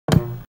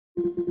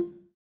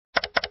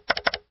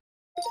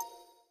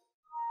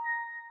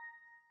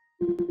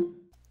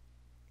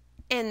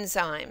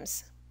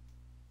Enzymes.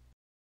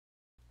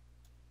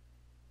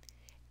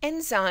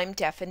 Enzyme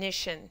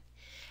definition.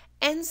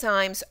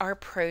 Enzymes are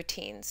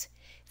proteins.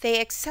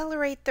 They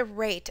accelerate the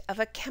rate of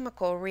a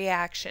chemical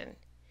reaction.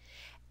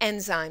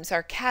 Enzymes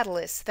are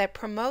catalysts that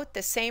promote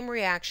the same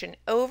reaction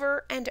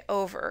over and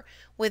over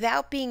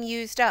without being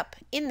used up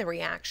in the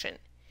reaction.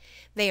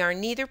 They are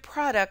neither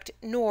product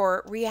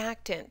nor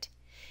reactant.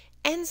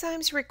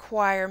 Enzymes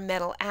require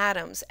metal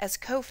atoms as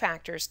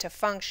cofactors to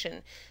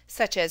function,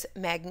 such as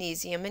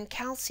magnesium and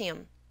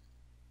calcium.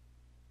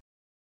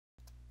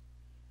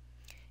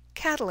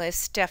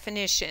 Catalyst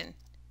definition.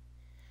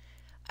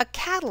 A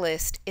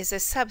catalyst is a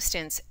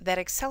substance that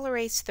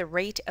accelerates the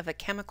rate of a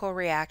chemical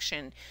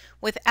reaction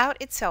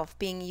without itself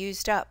being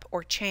used up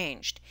or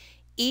changed.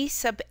 E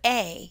sub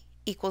A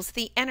equals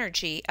the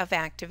energy of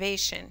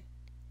activation.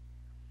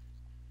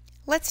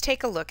 Let's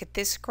take a look at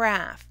this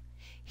graph.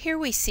 Here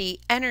we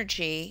see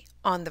energy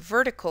on the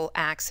vertical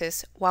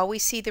axis while we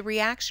see the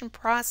reaction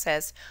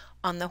process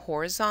on the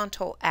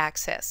horizontal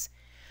axis.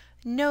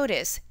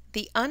 Notice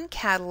the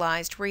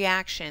uncatalyzed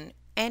reaction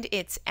and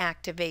its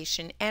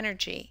activation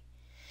energy.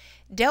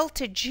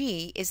 Delta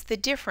G is the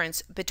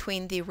difference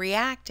between the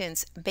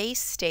reactant's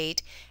base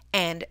state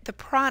and the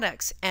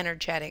product's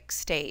energetic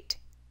state.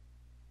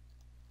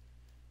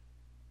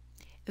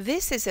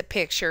 This is a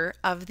picture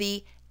of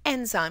the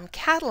enzyme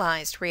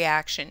catalyzed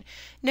reaction.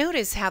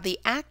 Notice how the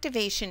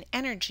activation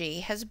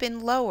energy has been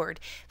lowered.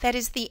 That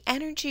is, the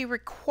energy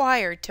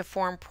required to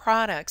form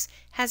products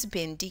has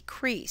been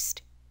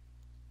decreased.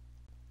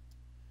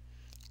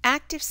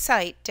 Active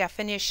site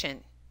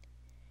definition.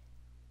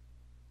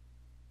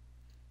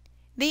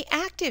 The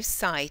active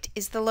site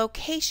is the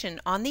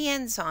location on the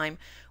enzyme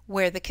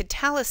where the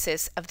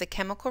catalysis of the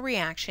chemical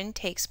reaction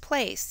takes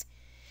place.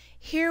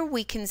 Here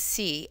we can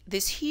see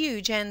this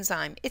huge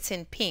enzyme, it's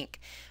in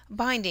pink,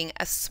 binding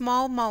a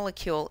small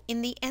molecule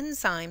in the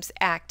enzyme's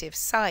active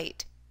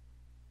site.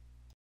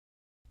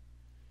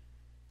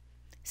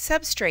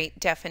 Substrate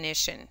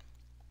definition.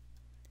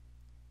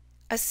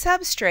 A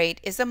substrate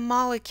is a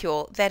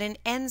molecule that an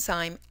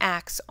enzyme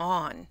acts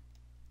on.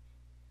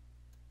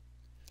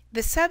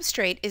 The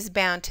substrate is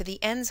bound to the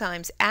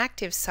enzyme's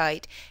active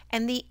site,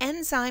 and the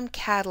enzyme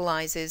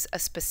catalyzes a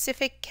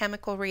specific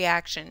chemical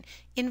reaction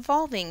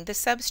involving the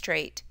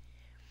substrate.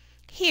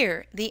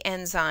 Here, the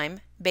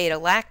enzyme,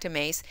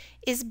 beta-lactamase,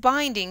 is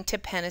binding to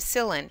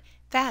penicillin.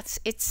 That's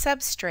its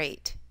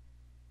substrate.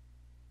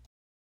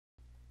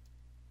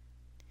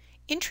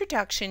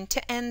 Introduction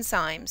to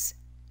enzymes.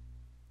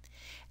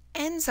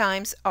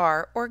 Enzymes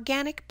are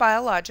organic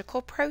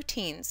biological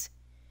proteins.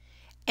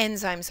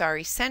 Enzymes are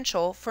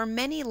essential for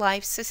many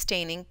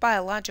life-sustaining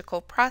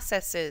biological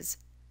processes.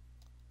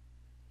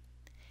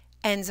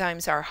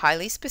 Enzymes are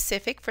highly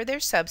specific for their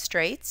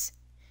substrates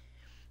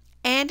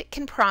and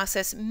can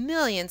process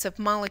millions of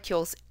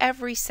molecules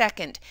every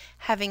second,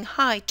 having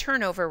high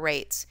turnover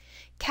rates.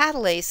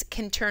 Catalase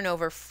can turn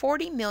over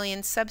 40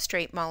 million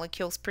substrate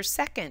molecules per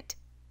second.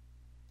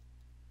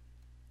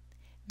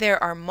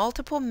 There are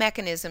multiple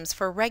mechanisms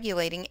for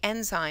regulating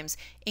enzymes,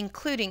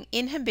 including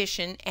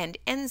inhibition and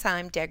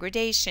enzyme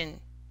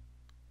degradation.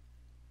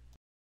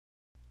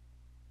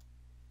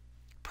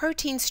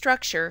 Protein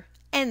structure,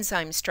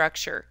 enzyme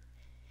structure.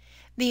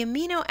 The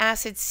amino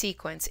acid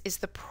sequence is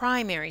the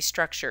primary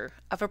structure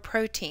of a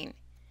protein.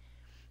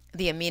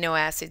 The amino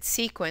acid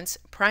sequence,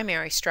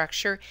 primary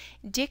structure,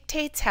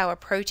 dictates how a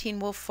protein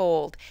will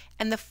fold,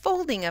 and the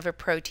folding of a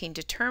protein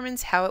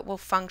determines how it will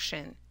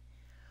function.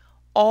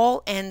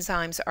 All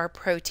enzymes are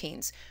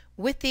proteins,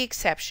 with the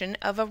exception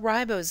of a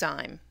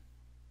ribozyme.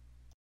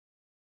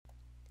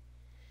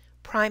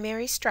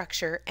 Primary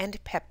structure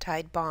and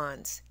peptide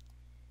bonds.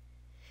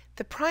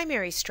 The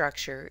primary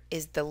structure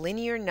is the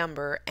linear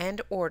number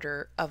and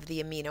order of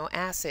the amino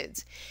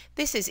acids.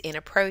 This is in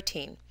a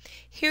protein.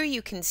 Here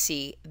you can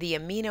see the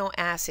amino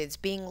acids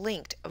being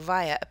linked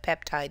via a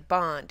peptide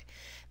bond.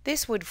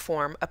 This would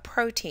form a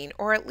protein,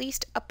 or at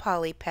least a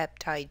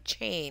polypeptide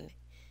chain.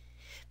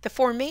 The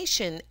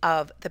formation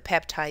of the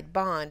peptide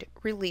bond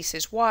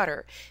releases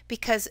water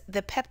because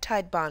the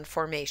peptide bond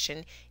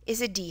formation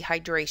is a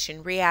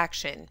dehydration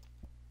reaction.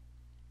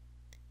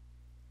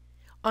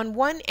 On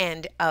one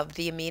end of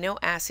the amino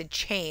acid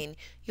chain,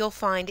 you'll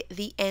find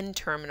the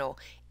N-terminal.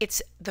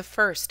 It's the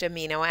first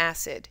amino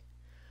acid.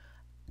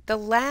 The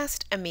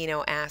last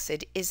amino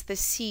acid is the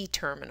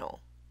C-terminal.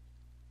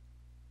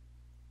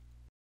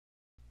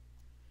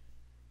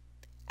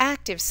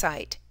 Active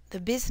site, the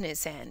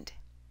business end.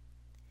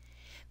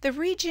 The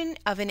region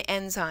of an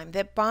enzyme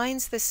that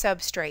binds the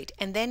substrate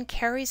and then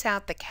carries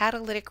out the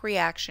catalytic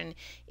reaction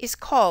is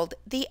called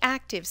the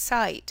active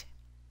site.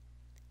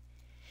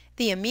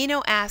 The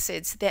amino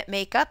acids that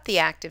make up the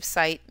active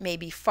site may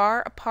be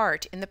far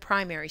apart in the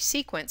primary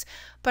sequence,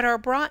 but are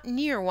brought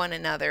near one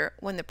another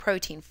when the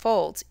protein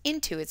folds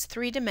into its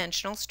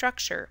three-dimensional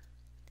structure.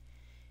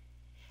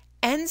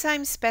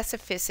 Enzyme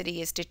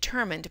specificity is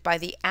determined by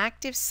the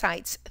active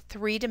site's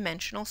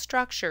three-dimensional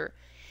structure.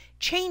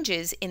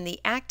 Changes in the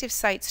active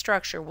site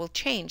structure will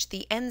change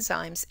the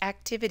enzyme's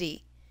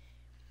activity.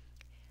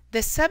 The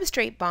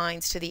substrate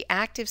binds to the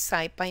active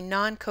site by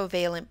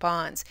non-covalent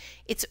bonds.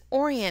 It's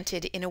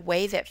oriented in a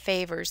way that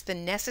favors the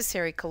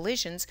necessary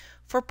collisions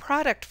for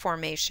product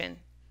formation.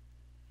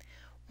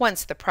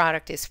 Once the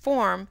product is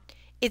formed,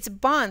 its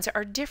bonds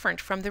are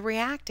different from the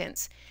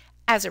reactants.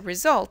 As a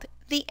result,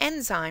 the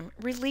enzyme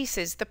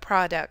releases the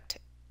product.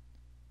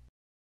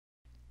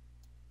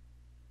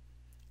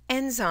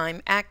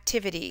 Enzyme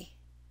activity.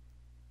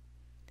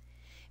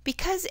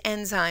 Because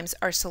enzymes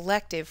are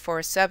selective for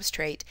a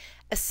substrate,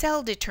 a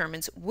cell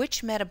determines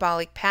which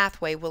metabolic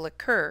pathway will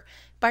occur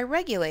by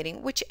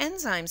regulating which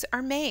enzymes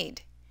are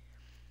made.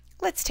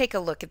 Let's take a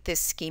look at this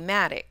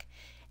schematic.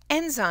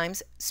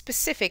 Enzymes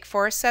specific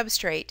for a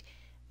substrate.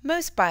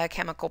 Most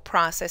biochemical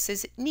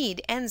processes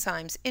need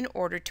enzymes in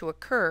order to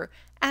occur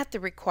at the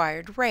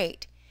required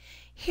rate.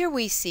 Here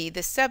we see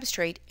the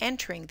substrate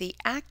entering the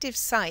active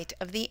site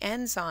of the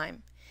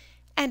enzyme,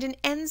 and an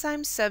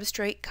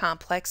enzyme-substrate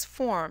complex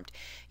formed.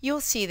 You'll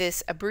see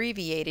this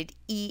abbreviated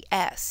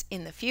ES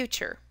in the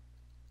future.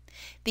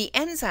 The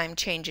enzyme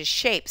changes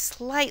shape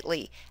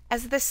slightly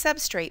as the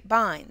substrate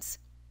binds.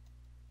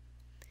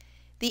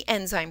 The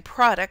enzyme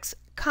products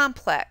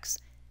complex.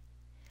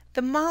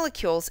 The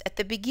molecules at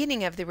the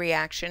beginning of the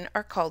reaction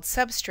are called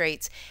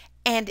substrates,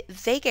 and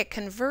they get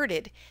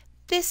converted.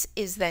 This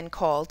is then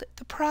called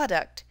the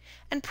product,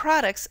 and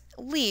products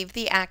leave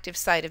the active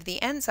site of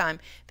the enzyme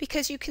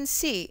because you can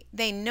see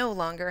they no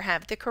longer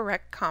have the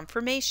correct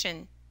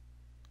conformation.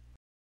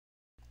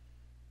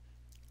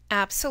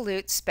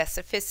 Absolute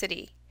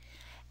specificity.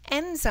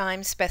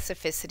 Enzyme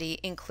specificity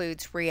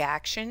includes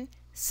reaction,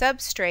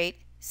 substrate,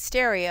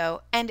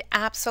 stereo, and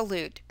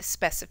absolute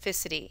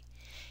specificity.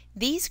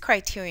 These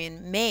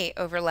criterion may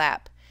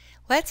overlap.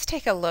 Let's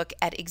take a look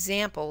at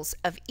examples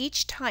of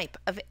each type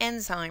of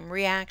enzyme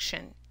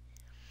reaction.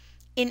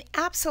 In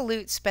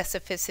absolute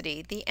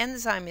specificity, the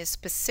enzyme is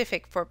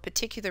specific for a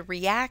particular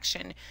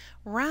reaction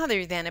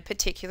rather than a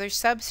particular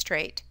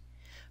substrate.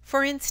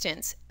 For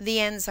instance, the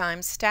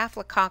enzyme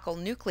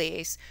staphylococcal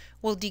nuclease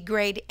will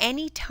degrade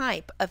any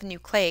type of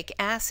nucleic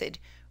acid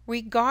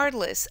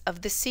regardless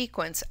of the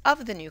sequence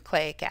of the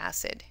nucleic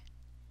acid.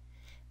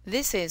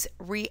 This is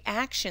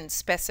reaction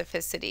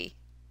specificity.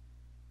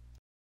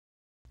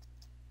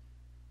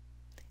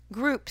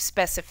 Group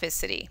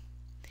specificity.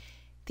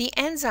 The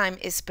enzyme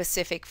is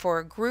specific for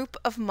a group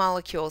of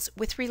molecules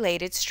with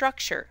related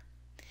structure.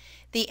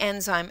 The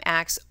enzyme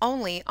acts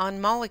only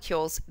on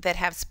molecules that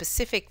have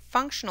specific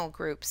functional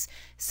groups,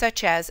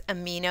 such as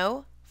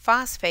amino,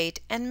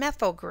 phosphate, and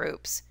methyl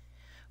groups.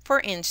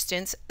 For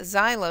instance,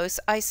 xylose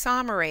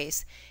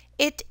isomerase.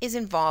 It is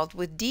involved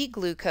with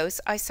D-glucose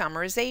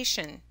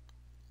isomerization.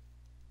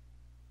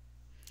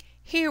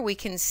 Here we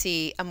can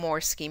see a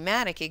more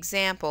schematic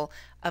example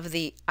of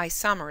the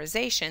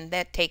isomerization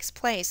that takes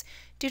place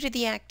due to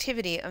the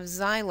activity of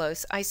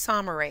xylose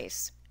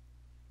isomerase.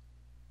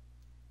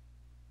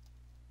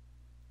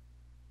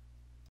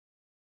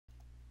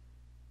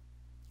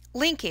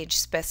 Linkage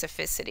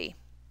specificity.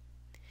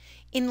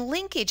 In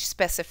linkage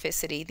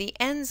specificity, the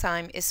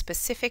enzyme is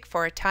specific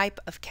for a type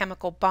of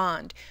chemical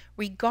bond,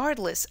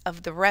 regardless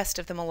of the rest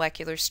of the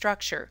molecular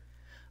structure.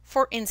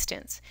 For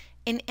instance,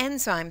 an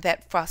enzyme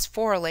that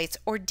phosphorylates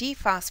or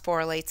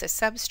dephosphorylates a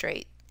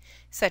substrate,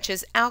 such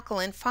as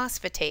alkaline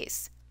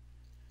phosphatase.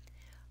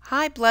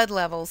 High blood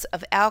levels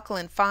of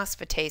alkaline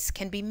phosphatase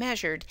can be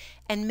measured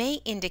and may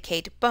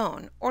indicate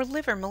bone or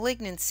liver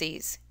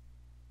malignancies.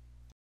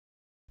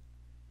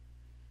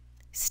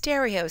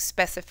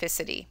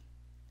 Stereospecificity.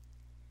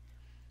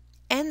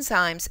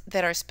 Enzymes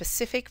that are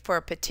specific for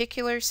a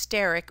particular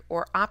steric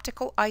or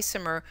optical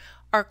isomer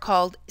are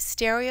called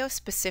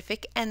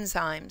stereospecific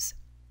enzymes.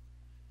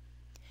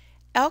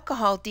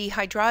 Alcohol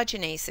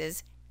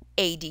dehydrogenases,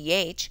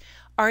 ADH,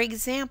 are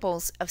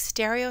examples of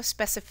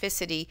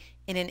stereospecificity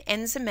in an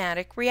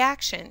enzymatic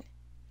reaction.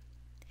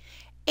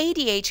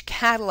 ADH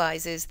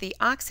catalyzes the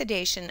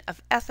oxidation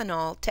of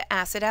ethanol to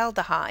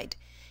acetaldehyde,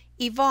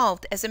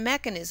 evolved as a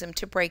mechanism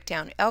to break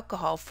down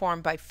alcohol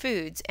formed by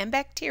foods and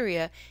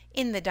bacteria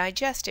in the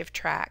digestive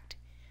tract.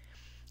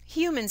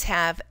 Humans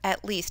have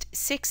at least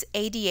 6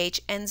 ADH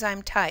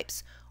enzyme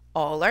types.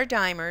 All are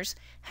dimers,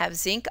 have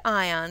zinc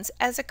ions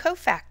as a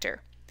cofactor.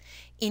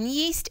 In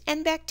yeast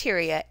and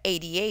bacteria,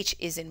 ADH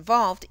is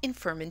involved in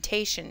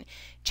fermentation,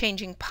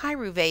 changing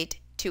pyruvate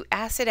to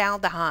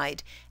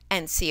acetaldehyde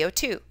and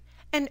CO2,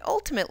 and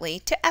ultimately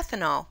to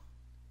ethanol.